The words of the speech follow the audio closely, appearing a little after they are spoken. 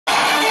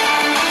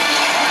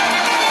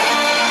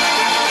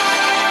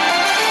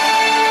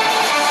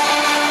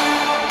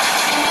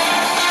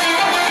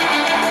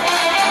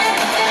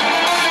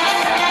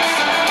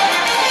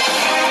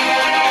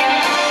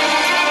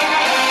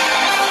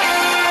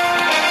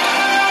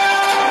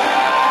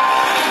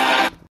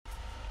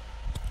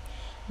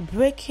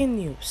Breaking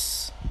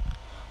news.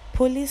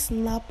 Police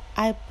nab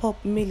Ipob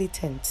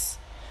militants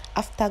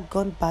after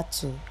gun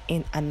battle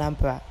in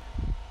Anambra.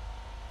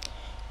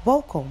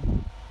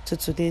 Welcome to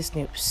today's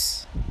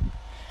news,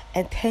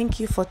 and thank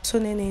you for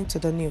tuning in to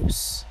the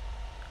news.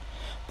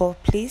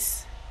 But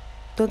please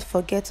don't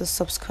forget to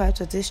subscribe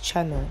to this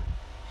channel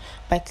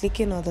by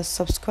clicking on the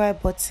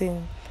subscribe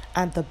button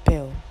and the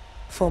bell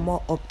for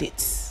more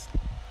updates.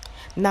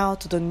 Now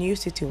to the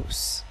news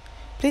details.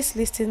 Please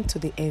listen to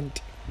the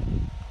end.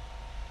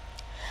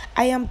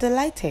 I am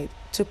delighted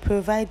to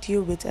provide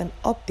you with an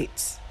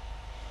update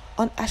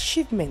on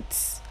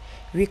achievements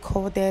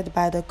recorded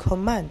by the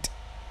command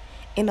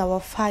in our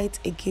fight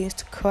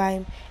against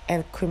crime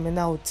and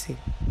criminality.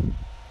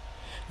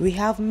 We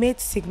have made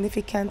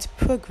significant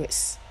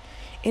progress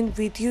in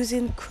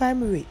reducing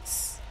crime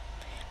rates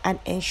and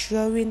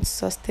ensuring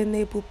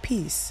sustainable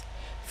peace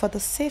for the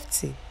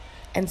safety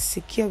and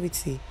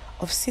security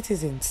of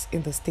citizens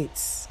in the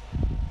states.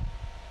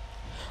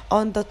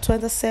 On the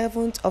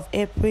 27th of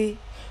April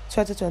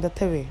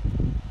 2023,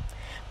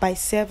 by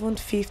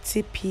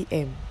 7:50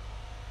 p.m.,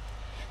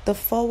 the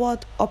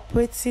Forward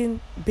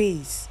Operating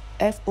Base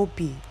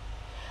 (FOB)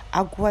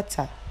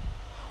 Agwata,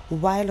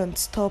 while on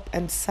stop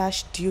and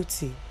search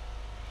duty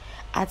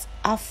at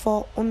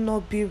Afo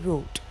Unobi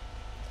Road,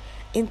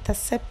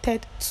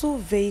 intercepted two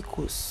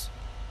vehicles,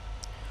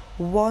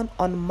 one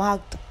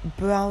unmarked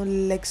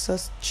brown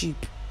Lexus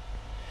Jeep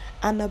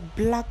and a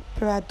black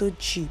Prado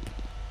Jeep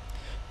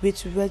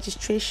with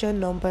registration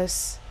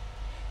numbers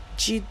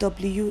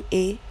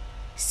GWA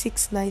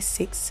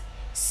 696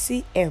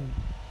 CM,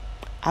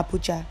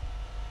 Abuja.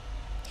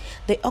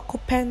 The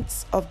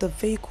occupants of the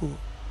vehicle,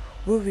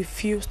 who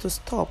refused to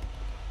stop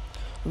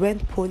when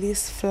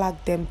police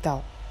flagged them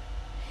down,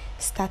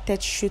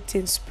 started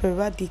shooting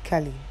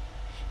sporadically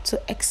to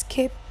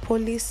escape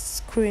police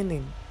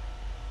screening.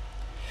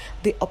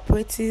 The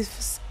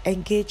operatives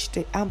engaged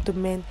the armed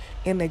men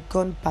in a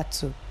gun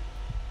battle,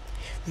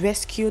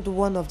 rescued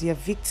one of their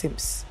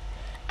victims,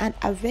 and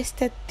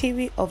arrested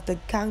 3 of the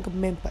gang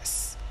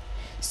members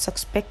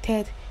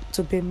suspected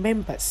to be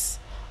members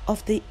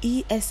of the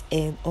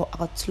ESN or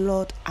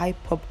outlawed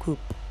Ipob group,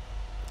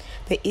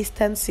 the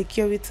Eastern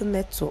Security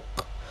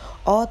Network,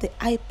 or the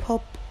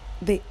Ipob,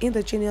 the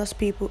Indigenous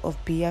People of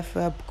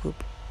Biafra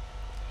group.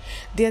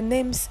 Their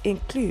names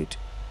include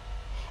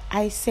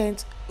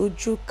Isent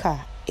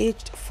Ujuka,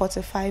 aged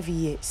 45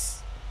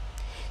 years,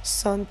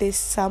 Sunday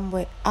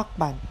Samuel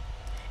Akban,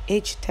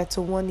 aged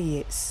 31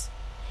 years,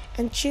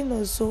 and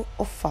Chinozo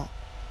Ofa,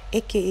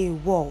 aka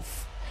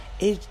Wolf,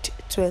 aged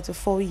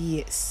 24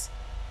 years.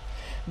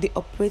 The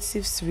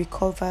operatives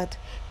recovered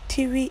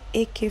 3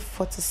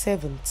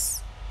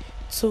 AK-47s,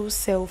 2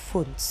 cell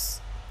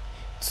phones,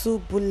 2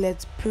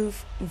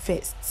 bulletproof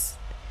vests,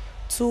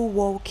 2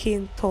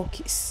 walking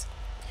talkies,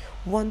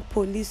 1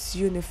 police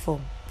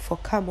uniform for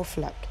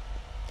camouflage,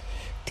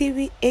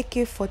 3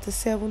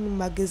 AK-47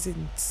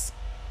 magazines,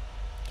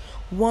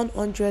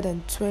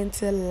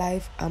 120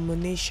 live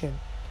ammunition,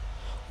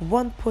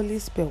 1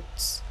 police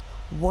belt,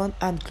 1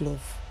 hand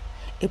glove,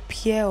 a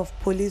pair of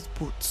police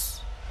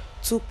boots,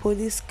 2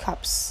 police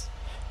caps,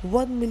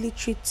 1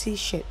 military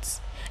t-shirt,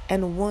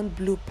 and 1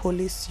 blue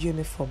police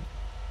uniform.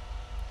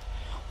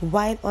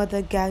 While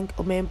other gang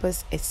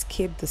members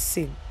escaped the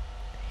scene,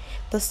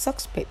 the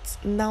suspects,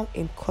 now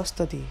in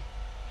custody,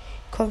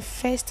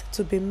 confessed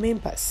to be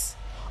members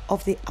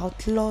of the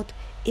outlawed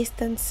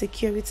Eastern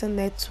Security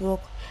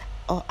Network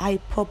or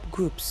Ipob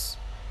groups,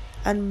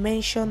 and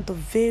mentioned the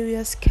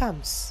various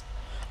camps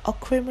or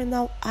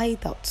criminal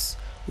hideouts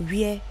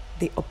where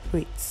they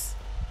operate.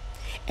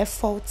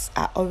 Efforts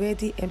are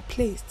already in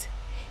place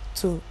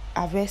to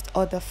arrest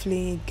other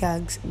fleeing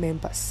gangs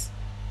members.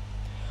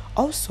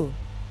 Also,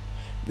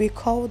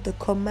 recall the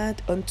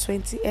command on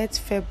 28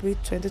 February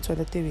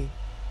 2023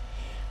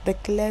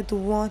 declared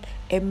one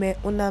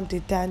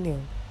Nnamdi Daniel,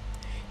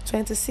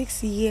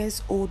 26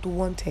 years old,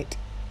 wanted,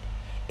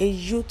 a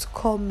youth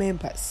corps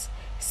members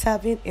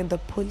serving in the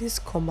police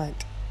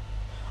command,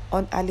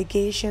 on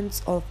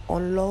allegations of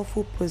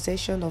unlawful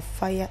possession of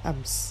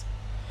firearms,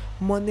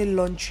 money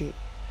laundering,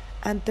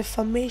 and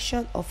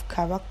defamation of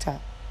character,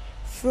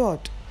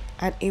 fraud,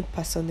 and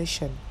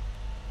impersonation.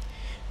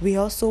 We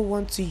also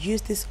want to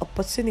use this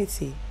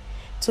opportunity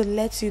to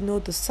let you know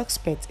the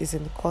suspect is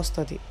in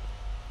custody.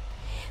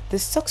 The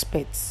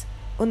suspect,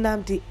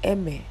 Nnamdi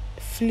Eme,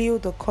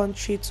 fled the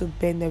country to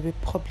Benin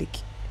Republic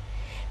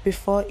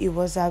before he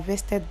was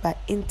arrested by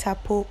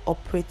Interpol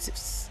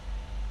operatives.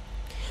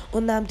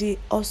 Nnamdi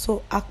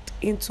also hacked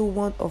into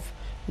one of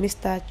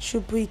Mr.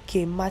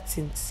 Chubuike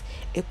Martins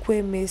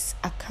Ekweme's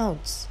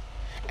accounts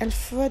and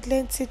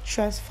fraudulently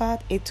transferred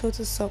a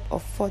total sum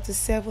of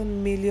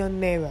 47 million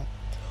naira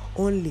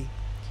only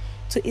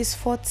to his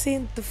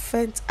 14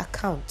 different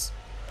accounts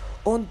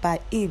owned by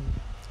him,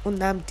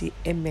 Nnamdi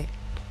Eme.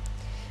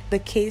 The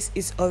case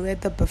is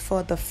already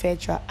before the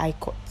Federal High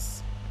Court.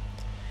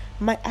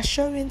 My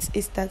assurance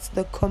is that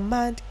the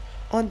command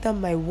under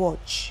my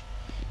watch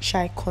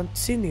shall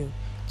continue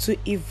to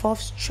evolve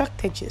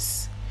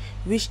strategies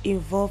which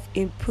involve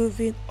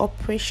improving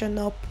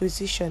operational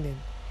positioning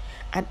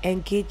and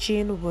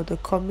engaging with the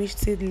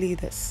community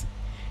leaders,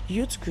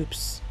 youth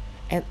groups,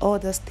 and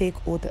other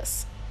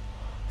stakeholders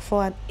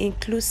for an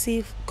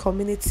inclusive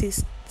community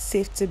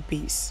safety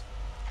base.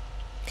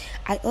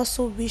 I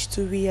also wish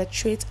to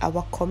reiterate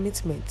our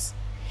commitment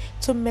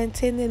to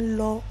maintaining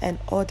law and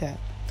order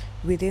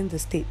within the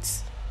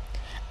states,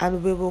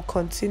 and we will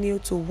continue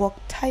to work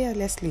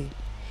tirelessly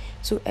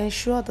to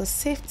ensure the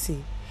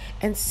safety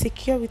and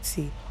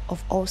security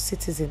of all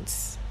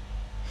citizens.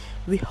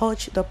 We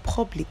urge the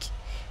public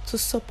to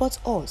support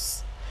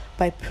us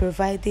by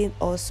providing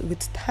us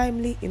with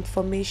timely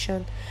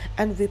information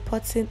and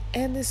reporting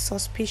any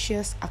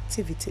suspicious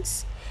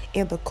activities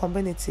in the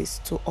communities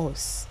to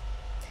us.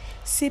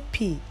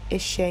 CP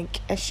Esheng,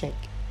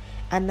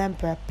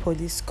 Anambra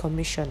Police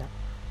Commissioner.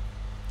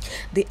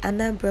 The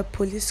Anambra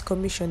Police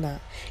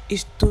Commissioner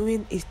is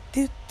doing his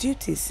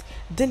duties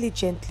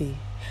diligently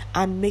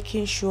and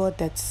making sure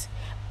that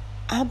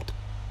armed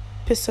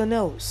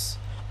personnel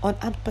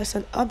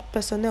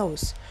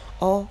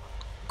or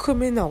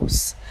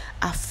criminals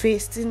are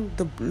facing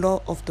the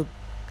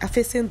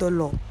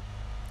law.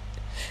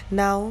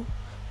 Now,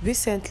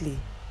 recently,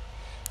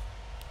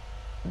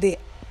 the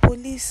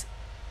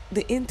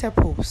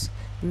Interpol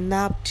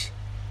nabbed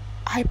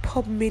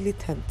Ipob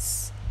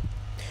militants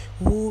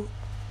who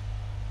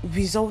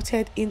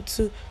resulted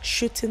into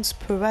shooting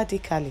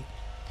sporadically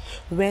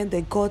when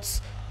they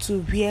got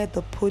to where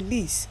the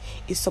police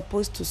is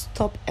supposed to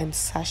stop and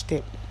search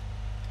them.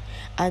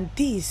 And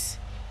these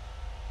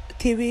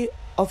 3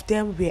 of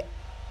them were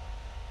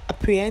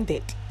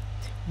apprehended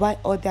while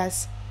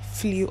others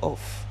flew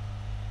off.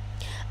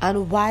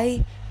 And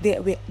why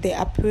they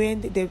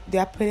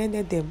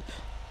apprehended them,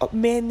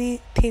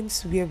 many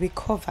things were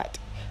recovered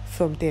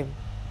from them.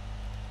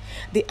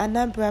 The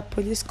Anambra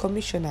Police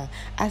Commissioner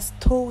has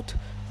told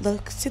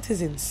the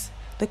citizens,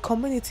 the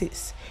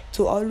communities,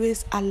 to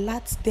always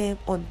alert them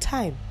on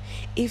time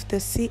if they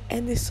see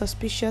any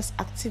suspicious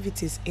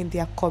activities in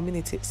their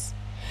communities.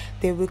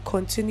 They will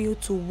continue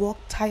to work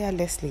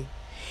tirelessly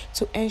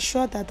to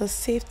ensure that the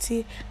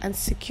safety and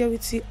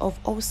security of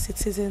all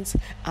citizens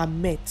are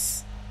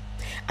met.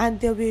 And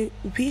they will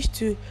wish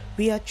to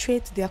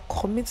reiterate their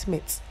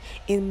commitment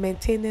in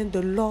maintaining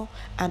the law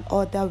and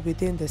order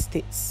within the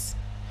states.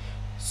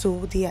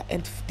 So they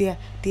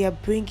are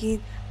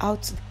bringing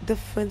out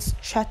different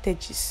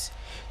strategies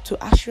to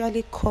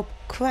actually curb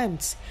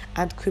crimes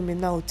and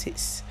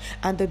criminalities,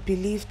 and they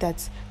believe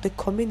that the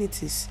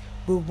communities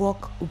will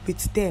work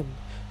with them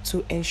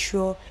to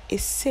ensure a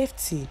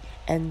safety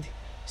and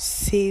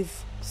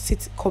safe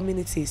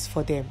communities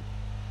for them.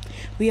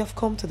 We have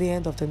come to the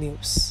end of the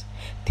news.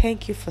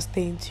 Thank you for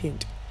staying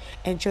tuned.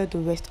 Enjoy the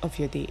rest of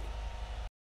your day.